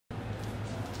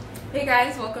Hey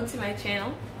guys, welcome to my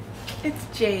channel. It's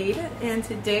Jade, and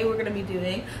today we're going to be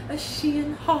doing a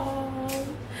Shein haul.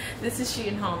 This is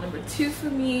Shein haul number 2 for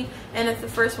me, and it's the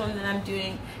first one that I'm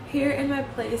doing here in my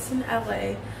place in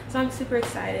LA. So I'm super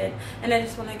excited, and I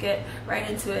just want to get right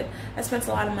into it. I spent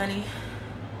a lot of money.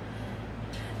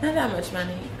 Not that much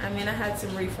money. I mean, I had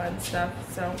some refund stuff,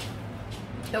 so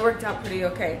it worked out pretty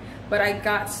okay. But I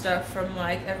got stuff from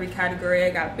like every category. I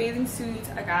got bathing suits,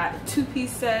 I got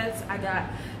 2-piece sets, I got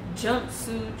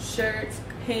jumpsuit, shirts,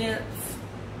 pants,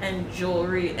 and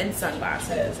jewelry, and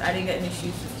sunglasses. I didn't get any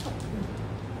shoes this time.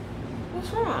 What's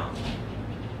wrong?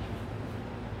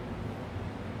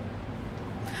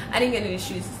 I didn't get any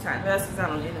shoes this time. That's because I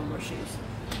don't need no more shoes.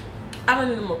 I don't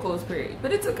need no more clothes, period.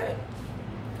 But it's okay.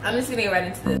 I'm just gonna get right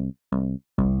into this.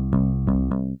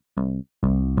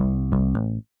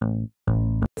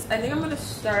 I think I'm gonna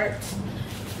start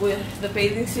with the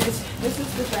bathing suits. This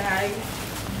is the bag.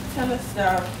 Ton of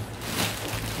stuff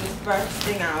just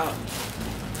bursting out.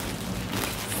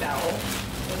 So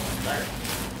let's start.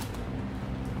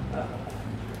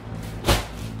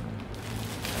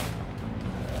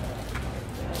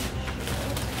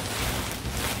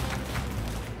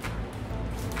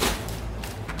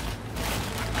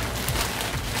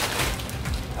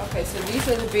 Okay, so these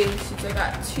are the bathing suits. I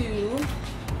got 2.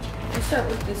 Let's start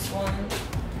with this one.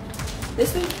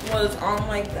 This one was on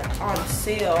on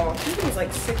sale. I think it was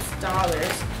like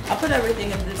 $6. I'll put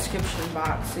everything in the description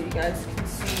box so you guys can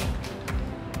see.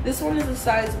 This one is a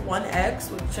size 1X,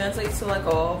 which translates to like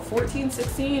a 14,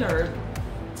 16 or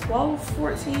 12,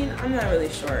 14. I'm not really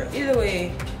sure. Either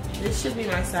way, this should be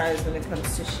my size when it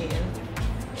comes to Shein.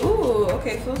 Ooh,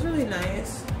 okay, feels really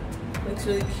nice. Looks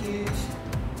really cute.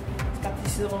 It's got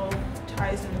these little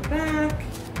ties in the back.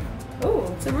 Ooh,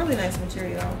 it's a really nice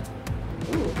material.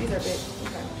 Ooh, these are big.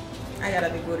 Okay. I got a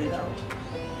big booty though.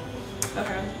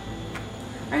 Okay.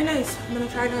 Alright, nice. I'm gonna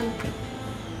try them.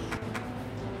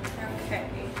 Okay.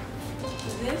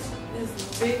 This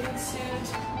is the bathing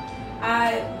suit.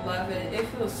 I love it. It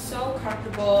feels so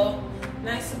comfortable.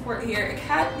 Nice support here. It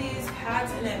had these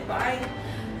pads in it, but I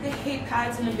hate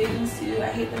pads in a bathing suit.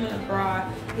 I hate them in a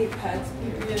bra. I hate pads,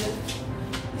 period.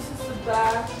 This is the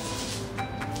back.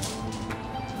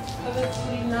 Oh, that's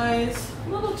really nice. A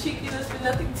little cheekiness, but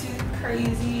nothing too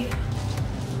crazy.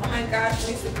 Oh my gosh,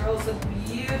 makes the girls look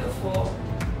beautiful.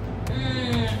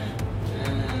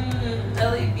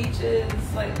 LA beaches,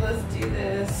 like, let's do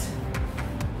this.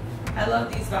 I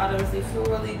love these bottoms. They feel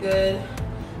really good.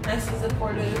 Nice and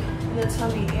supportive in the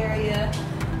tummy area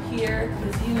here,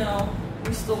 because you know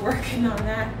we're still working on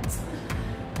that.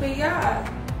 But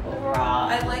yeah, overall,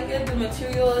 I like it. The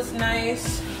material is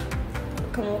nice.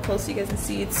 Come a little close so you guys can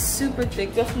see. It's super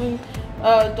thick, definitely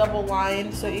double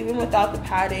lined, so even without the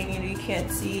padding, you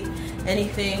can't see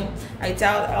anything. I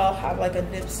doubt I'll have like a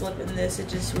nip slip in this. It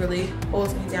just really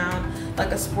holds me down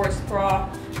like a sports bra.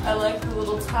 I like the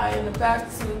little tie in the back.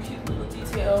 It's a cute little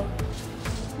detail.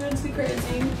 Nothing too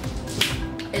crazy.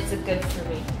 It's a good for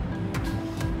me.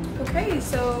 Okay,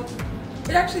 so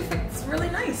it actually fits really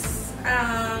nice.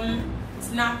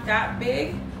 It's not that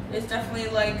big. There's definitely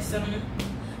like some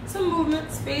movement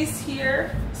space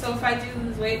here, so if I do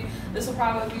lose weight, this will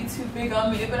probably be too big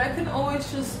on me, but I can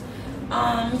always just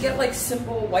get like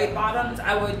simple white bottoms.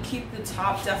 I would keep the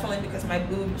top definitely because my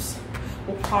boobs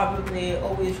will probably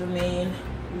always remain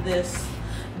this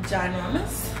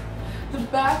ginormous. The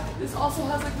back, this also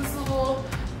has like this little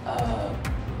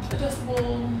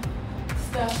adjustable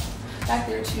stuff back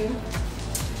there too,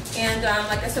 and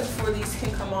like I said before, these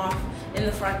can come off in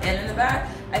the front and in the back.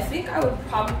 I think I would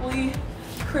probably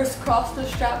crisscross the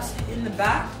straps in the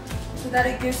back so that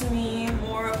it gives me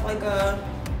more of like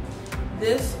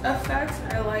this effect.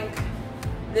 I like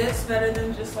this better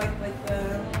than just like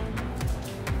the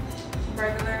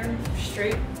regular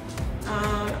straight.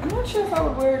 I'm not sure if I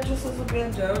would wear it just as a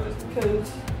bandeau, just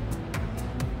because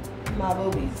my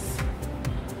boobies.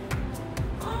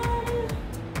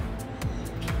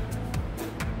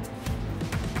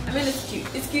 I mean, it's cute.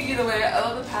 It's cute either way. I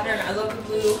love the pattern. I love the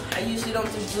blue. I usually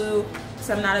don't do blue because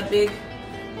I'm not a big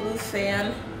blue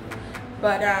fan.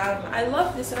 But I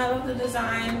love this, and I love the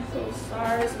design. Little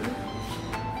stars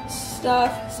and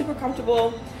stuff. Super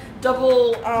comfortable.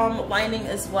 Double lining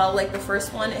as well. Like the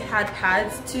first one, it had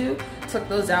pads too. Took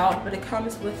those out, but it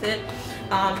comes with it.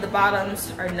 The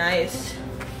bottoms are nice.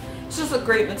 It's just a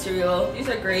great material. These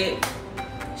are great.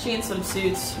 Shein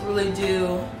swimsuits really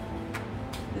do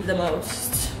the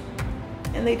most.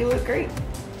 And they do it great.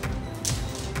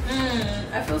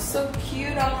 I feel so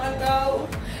cute. I want to go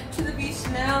to the beach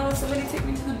now. Somebody take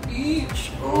me to the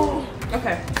beach. Oh,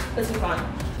 okay, let's move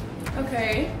on.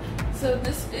 Okay, so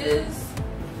this is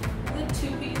the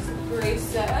 2-piece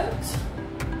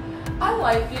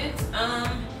like it.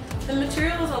 The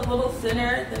material is a little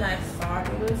thinner than I thought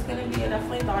it was gonna be. I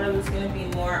definitely thought it was gonna be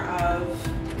more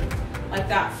of like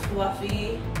that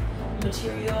fluffy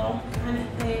material kind of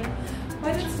thing,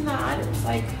 but it's not. It's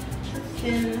like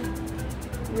thin,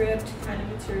 ribbed kind of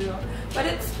material, but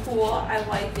it's cool. I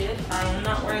like it. I'm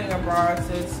not wearing a bra,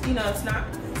 so it's, you know, it's not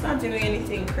doing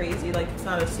anything crazy. Like, it's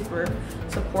not a super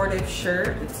supportive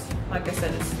shirt. It's, like I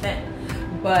said, it's thin,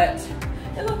 but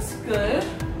it looks good.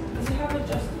 Does it have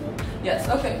adjustable? Yes.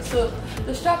 Okay, so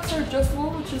the straps are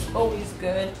adjustable, which is always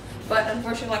good, but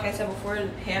unfortunately, like I said before, the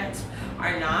pants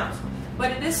are not.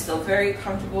 But it is still very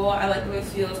comfortable. I like the way it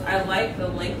feels. I like the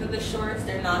length of the shorts.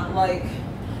 They're not like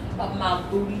up my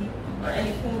booty or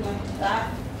anything like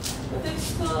that, but they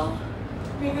still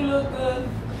make it look good.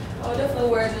 I would definitely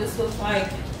wear this with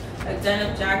like a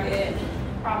denim jacket,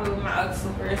 probably with my UGG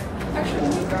slippers. Actually,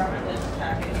 let me grab my denim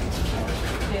jacket so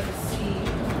you can see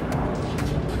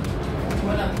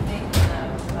what I'm thinking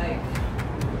of. Like,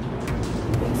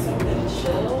 something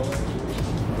chill.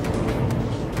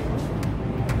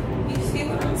 You see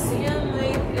what I'm saying?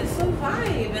 Like, it's a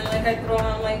vibe, and like I throw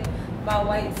on like my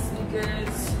white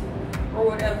sneakers or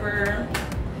whatever,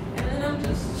 and then I'm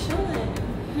just chilling.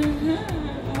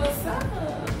 What's up?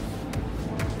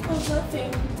 Oh,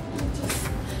 nothing. I'm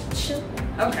just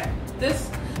chilling. Okay, this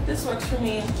works for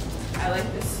me. I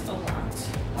like this a lot.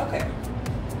 Okay,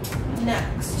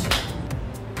 next.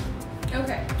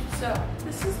 Okay, so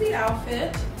this is the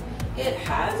outfit. It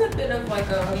has a bit of like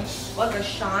a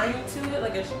shine to it,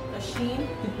 like a sheen.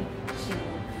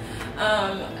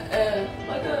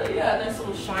 Nice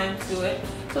little shine to it.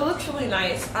 So it looks really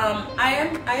nice. I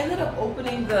ended up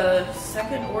opening the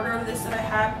second order of this that I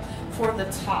had for the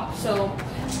top. So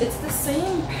it's the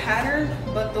same pattern,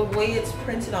 but the way it's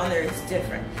printed on there is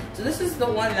different. So this is the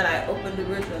one that I opened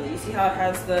originally. You see how it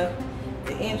has the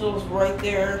angels right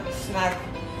there, smack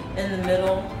in the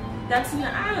middle. That's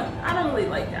I don't really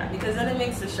like that, because then it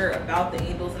makes the shirt about the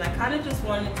angels, and I kind of just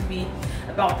want it to be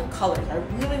about the colors. I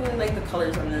really like the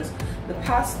colors on this, the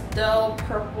pastel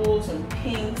purples and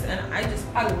pinks, and I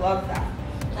love that,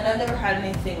 and I've never had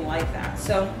anything like that.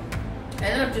 So I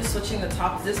ended up just switching the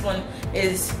tops. This one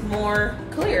is more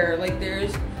clear, like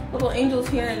there's little angels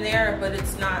here and there, but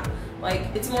it's not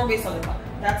like, it's more based on the color.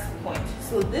 That's the point.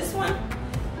 So this one,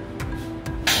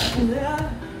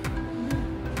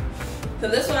 so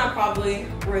this one I'll probably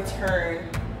return.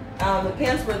 The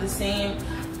pants were the same.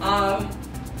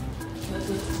 This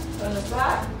is on the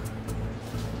back.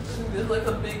 There's like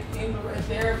a big angel right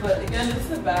there, but again, it's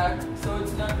the back, so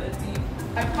it's not that deep.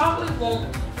 I probably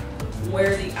won't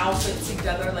wear the outfit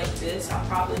together like this. I'll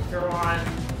probably throw on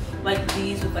like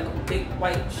these with like a big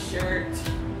white shirt,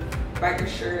 biker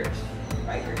shirt.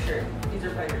 These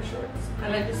are biker shorts.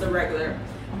 And then just a regular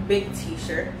big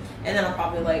t-shirt, and then I'll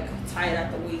probably like tie it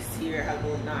at the waist here, have a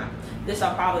little knot. This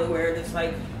I'll probably wear just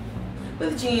like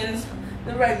with jeans,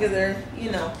 the regular,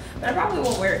 you know, but I probably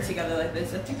won't wear it together like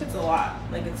this. I think it's a lot,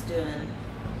 like it's doing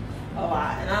a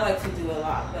lot, and I like to do a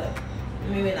lot, but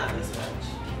maybe not this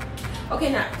much.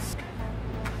 Okay, next.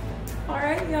 All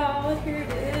right, y'all, here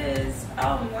it is.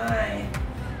 Oh my,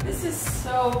 this is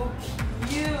so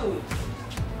cute.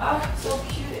 Oh, so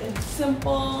cute and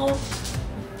simple.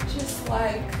 Just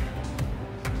like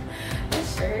a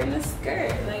shirt and a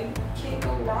skirt, like can't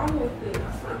go wrong with it.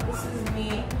 Like, this is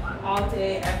me all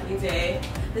day, every day.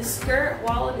 The skirt,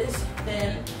 while it is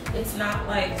thin, it's not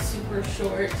like super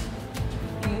short.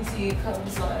 You can see it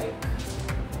comes like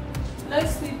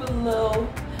nicely below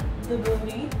the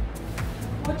booty,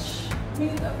 which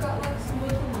means I've got like some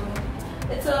wiggle room.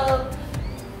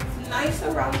 It's nice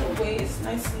around the waist,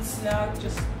 nice and snug,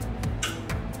 just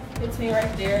fits me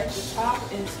right there. The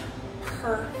top is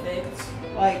perfect.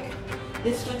 Like,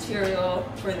 this material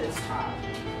for this top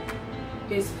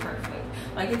is perfect.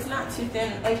 Like, it's not too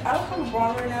thin. Like, I don't have a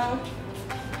bra right now,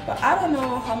 but I don't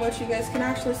know how much you guys can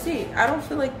actually see. I don't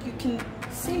feel like you can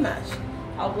see much.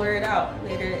 I'll blur it out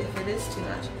later if it is too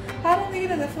much. I don't think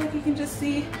it is. I feel like you can just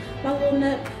see my little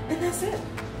nip, and that's it.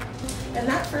 And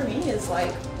that for me is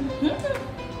like,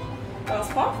 that was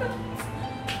perfect.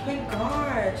 Oh my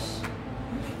gosh.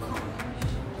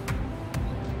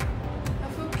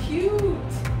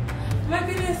 Cute. My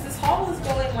goodness, this haul is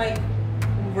going like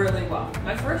really well.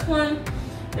 My first one,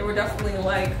 there were definitely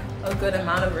like a good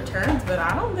amount of returns, but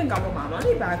I don't think I'll put my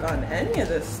money back on any of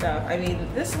this stuff. I mean,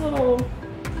 this little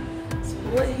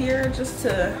split here just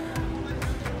to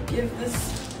give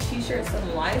this t-shirt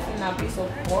some life and not be so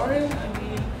boring. I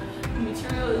mean, the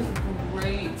material is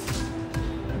great.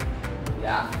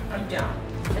 Yeah, I'm down.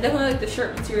 I definitely like the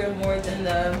shirt material more than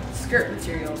the skirt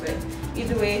material, but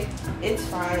either way, it's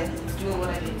fine. It's doing what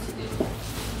I need to do.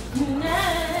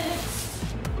 Next,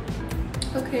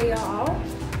 okay, y'all.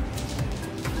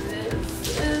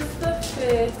 This is the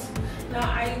fit. Now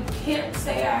I can't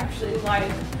say I actually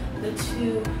like the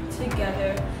two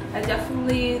together. I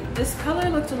definitely, this color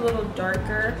looked a little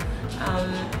darker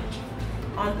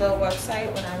on the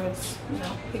website when I was, you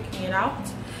know, picking it out.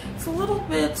 It's a little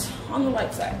bit on the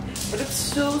light side, but it's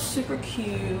still super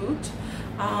cute.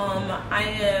 I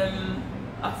am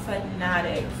a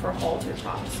fanatic for halter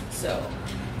tops, so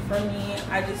for me,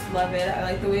 I just love it. I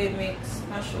like the way it makes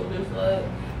my shoulders look,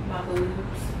 my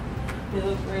boobs, they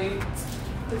look great.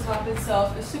 The top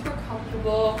itself is super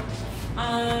comfortable.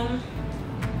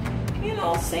 You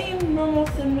know, same normal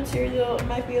thin material. It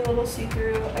might be a little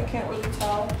see-through. I can't really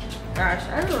tell. Gosh,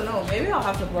 I don't know. Maybe I'll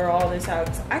have to blur all this out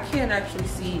because I can't actually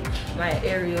see my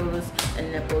areolas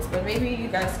and nipples, but maybe you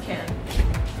guys can.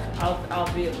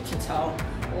 I'll be able to tell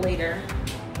later.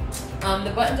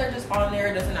 The buttons are just on there.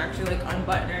 It doesn't actually like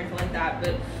unbutton or anything like that,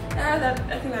 but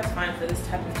I think that's fine for this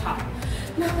type of top.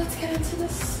 Now let's get into the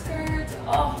skirt.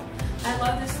 Oh, I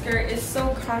love this skirt. It's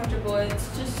so comfortable.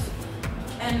 It's just,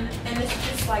 and it's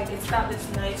just like, it's got this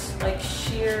nice like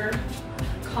sheer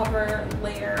cover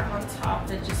layer on top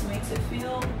that just makes it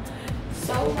feel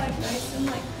so like nice and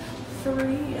like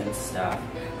free and stuff.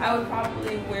 I would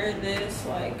probably wear this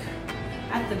like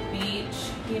at the beach,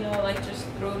 you know, like just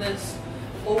throw this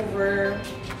over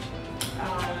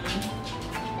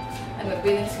like a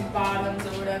bathing suit bottoms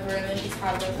or whatever, and then just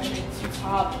have like my bathing suit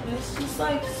top. And it's just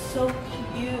like so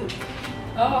cute.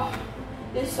 Oh,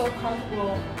 it's so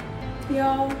comfortable.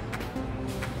 Y'all,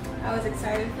 I was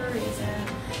excited for a reason.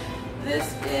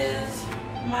 This is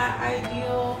my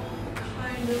ideal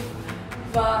kind of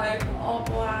vibe, all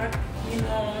black, you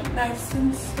know, nice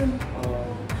and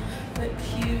simple, but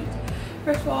cute.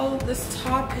 First of all, this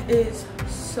top is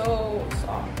so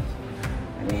soft.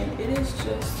 I mean, it is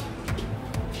just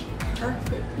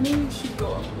perfect. Maybe we should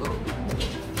go up a little bit more.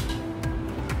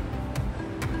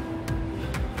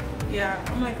 Yeah,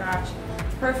 oh my gosh.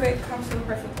 Perfect, comes to the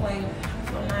perfect length.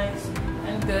 So nice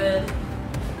and good.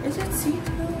 Is it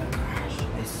see-through? Gosh,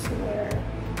 I swear.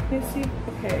 You see?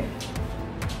 Okay.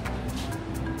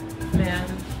 Man,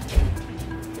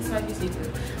 this might be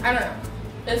see-through. I don't know.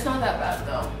 It's not that bad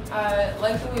though. I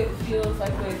like the way it feels,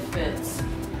 like the way it fits.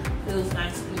 Feels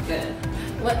nice and good.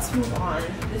 Let's move on.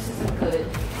 This isn't good.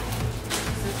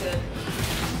 This is good.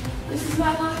 This is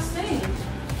my last thing.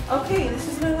 Okay, this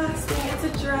is my last thing. It's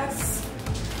a dress.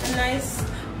 A nice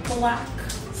black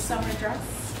summer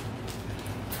dress.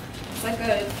 It's like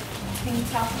a tank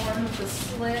top one with a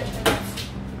slit.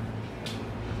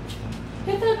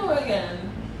 Hit that door again.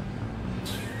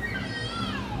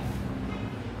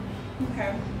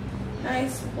 Okay,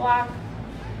 nice black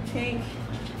tank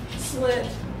slit,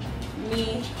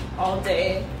 me all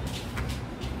day.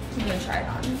 I'm gonna try it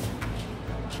on.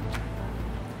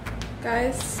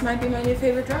 Guys, this might be my new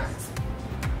favorite dress.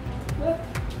 Look.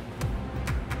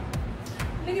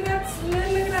 Look at that slit,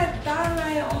 look at that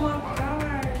thigh, oh my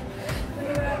god. Look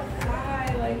at that thigh,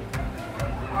 like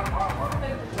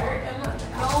where am I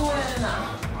going?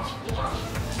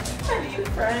 How do you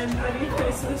friend? How do you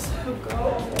places to go?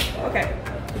 Okay,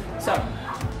 so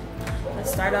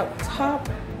let's start up top.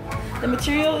 The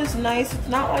material is nice. It's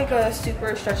not like a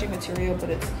super stretchy material, but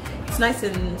it's nice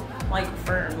and like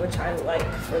firm, which I like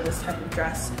for this type of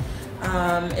dress.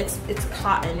 It's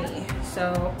cottony,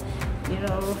 so you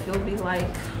know, if you'll be like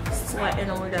sweating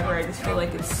or whatever, I just feel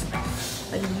like it's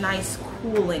a nice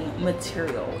cooling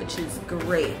material, which is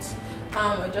great.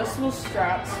 Adjustable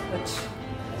straps, which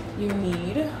you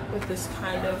need with this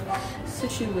kind of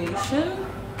situation.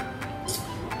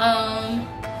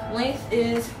 Length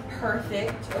is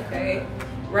perfect, okay?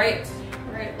 Right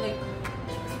like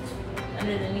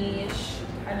under the knee-ish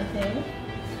kind of thing.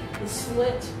 The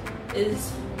slit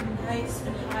is nice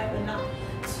and high, but not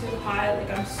too high.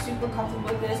 Like, I'm super comfortable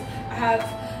with this. I have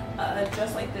a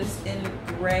dress like this in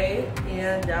gray,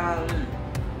 and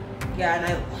yeah, and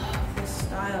I love this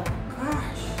style.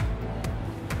 Gosh.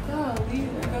 Golly,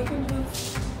 like I can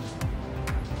just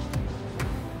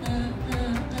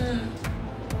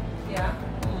yeah,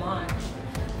 oh my.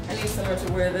 I need somewhere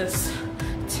to wear this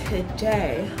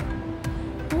today.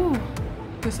 Ooh,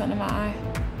 put something in my eye.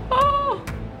 Oh,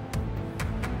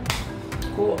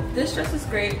 cool. This dress is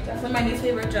great. Definitely my new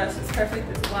favorite dress. It's perfect.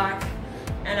 It's black,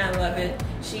 and I love it.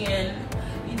 Shein,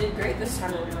 you did great this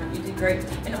time around. You did great.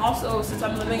 And also, since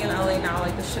I'm living in LA now,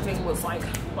 like the shipping was like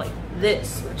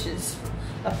this, which is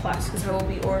a plus, because I will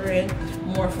be ordering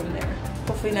more from there.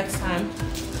 Hopefully next time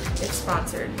it's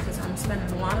sponsored, because I'm spending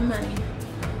a lot of money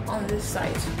on this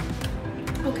site.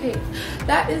 Okay,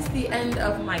 that is the end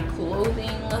of my clothing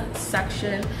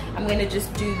section. I'm gonna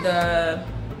just do the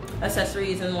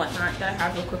accessories and whatnot that I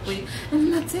have real quickly,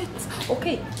 and that's it.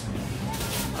 Okay,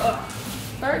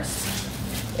 first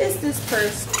is this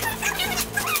purse.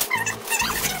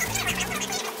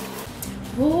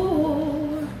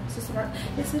 Oh, is this right?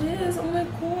 Yes, it is. Oh my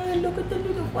god, look at the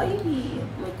little baby. Oh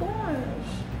my gosh,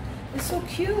 it's so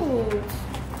cute.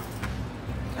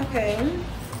 Okay,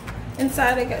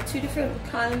 inside I got 2 different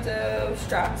kinds of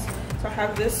straps. So I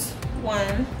have this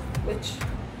one, which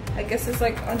I guess is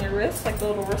like on your wrist, like the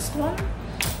little wrist one.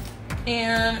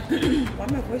 And why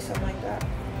my voice sound like that?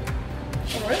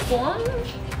 The wrist one.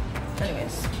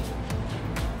 Anyways,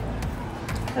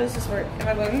 how does this work? Am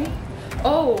I bugging?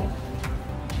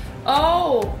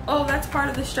 Oh, that's part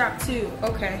of the strap too.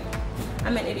 Okay,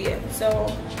 I'm an idiot. So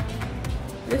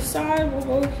this side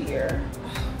will go here.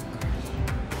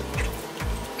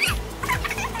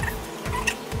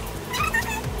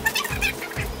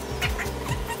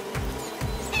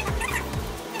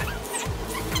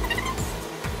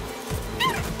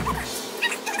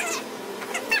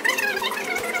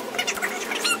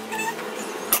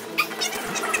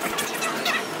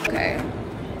 Okay,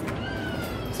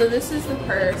 so this is the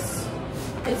purse.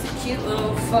 It's a cute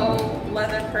little faux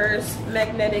leather purse,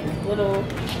 magnetic little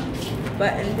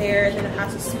button there. Then it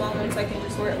has a small one, so I can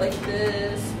just wear it like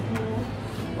this,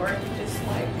 or I can just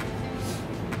like,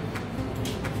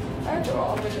 I have to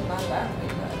all over in my back,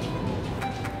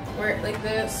 but wear it like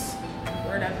this,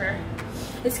 or whatever.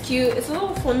 It's cute. It's a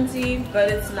little flimsy, but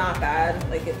it's not bad.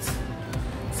 Like it's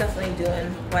definitely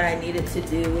doing what I need it to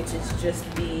do, which is just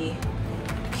be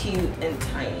cute and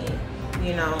tiny.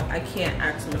 You know, I can't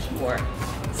ask much more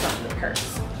from the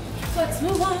purse. Let's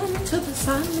move on to the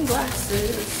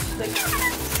sunglasses. Like,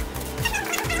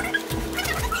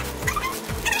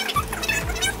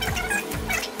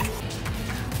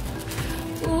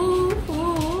 ooh,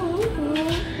 ooh, ooh,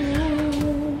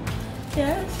 ooh.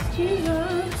 Yes,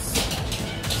 Jesus.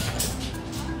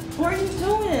 What are you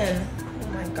doing? Oh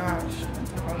my gosh.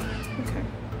 Okay.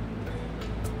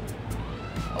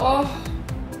 Oh.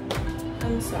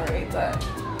 I'm sorry, but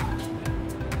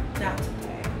not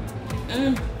today.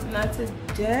 Not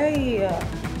today.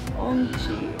 ON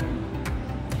SHEIN.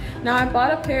 Now I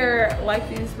bought a pair like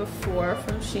these before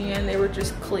from SHEIN. They were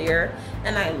just clear,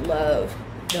 and I love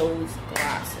those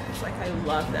glasses. Like I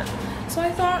love them. So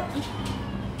I thought,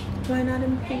 why not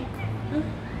in pink?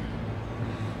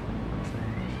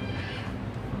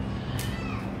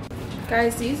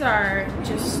 Guys, these are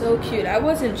just so cute. I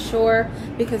wasn't sure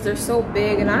because they're so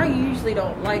big, and I usually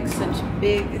don't like such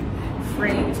big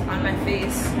frames on my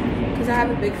face because I have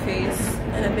a big face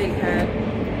and a big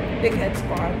head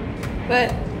squad.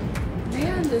 But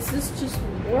man, does this just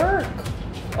work?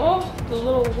 Oh, the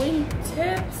little wing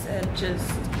tips and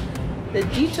just the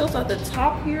details at the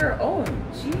top here. Oh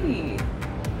gee,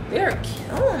 they're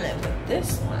killing it with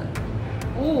this one.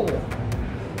 Ooh,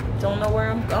 don't know where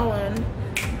I'm going,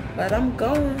 but I'm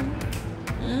going.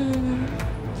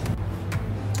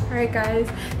 Alright guys,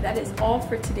 that is all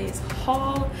for today's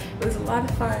haul. It was a lot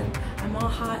of fun. I'm all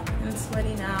hot and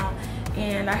sweaty now,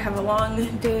 and I have a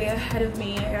long day ahead of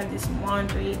me. I gotta do some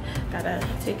laundry, gotta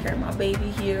take care of my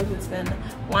baby here who's been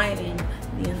whining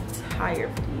the entire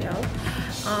video.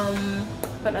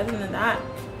 But other than that,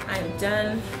 I'm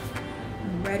done.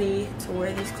 I'm ready to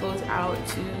wear these clothes out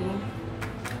to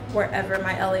wherever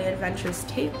my LA adventures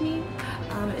take me.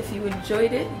 If you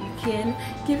enjoyed it, you can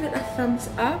give it a thumbs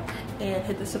up and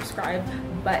hit the subscribe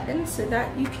button so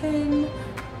that you can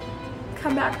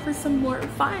come back for some more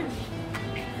fun.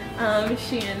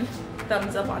 SHEIN,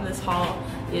 thumbs up on this haul.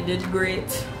 You did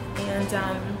great. And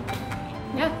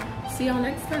yeah, see y'all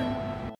next time.